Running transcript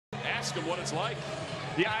ask him what it's like.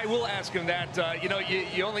 Yeah, I will ask him that. You know,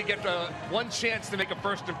 you only get one chance to make a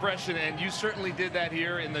first impression, and you certainly did that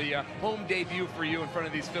here in the home debut for you in front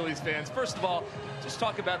of these Phillies fans. First of all, just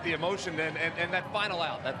talk about the emotion and that final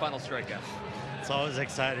out, that final strikeout. It's always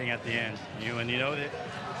exciting at the end. When you know that.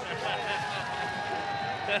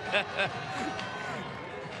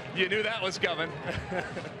 You knew that was coming.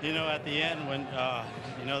 You know, at the end when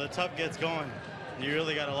you know the tub gets going, you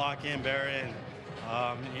really got to lock in, bury in.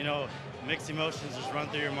 You know, mixed emotions just run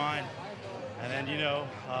through your mind, and then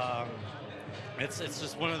it's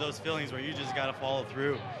just one of those feelings where you just got to follow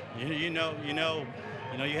through. You know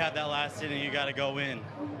you have that last inning, you got to go in,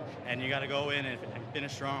 and you got to go in and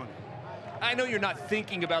finish strong. I know you're not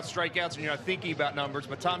thinking about strikeouts and you're not thinking about numbers,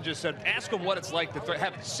 but Tom just said, ask him what it's like to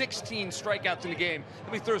have 16 strikeouts in the game.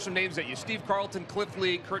 Let me throw some names at you. Steve Carlton, Cliff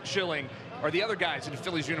Lee, Kurt Schilling are the other guys in the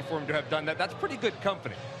Phillies uniform to have done that. That's pretty good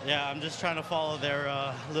company. Yeah, I'm just trying to follow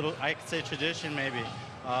their little, I could say, tradition maybe.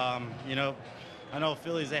 You know, I know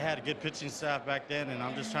Phillies, they had a good pitching staff back then, and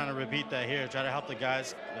I'm just trying to repeat that here, try to help the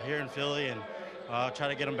guys here in Philly and try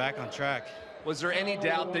to get them back on track. Was there any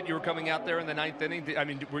doubt that you were coming out there in the ninth inning? I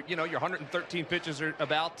mean, you know, your 113 pitches are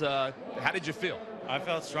about. How did you feel? I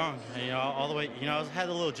felt strong. You know, all the way. You know, I had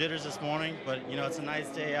a little jitters this morning, but you know, it's a nice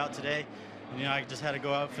day out today. And, you know, I just had to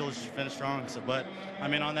go out, finish strong. So, but I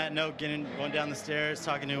mean, on that note, going down the stairs,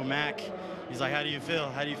 talking to Mac, he's like, "How do you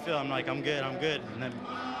feel? How do you feel?" I'm like, "I'm good. I'm good." And then,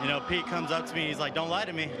 you know, Pete comes up to me. He's like, "Don't lie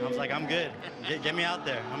to me." I was like, "I'm good. Get me out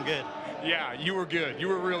there. I'm good." Yeah, you were good. You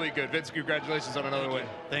were really good. Vince, congratulations on another win.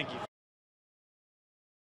 Thank you.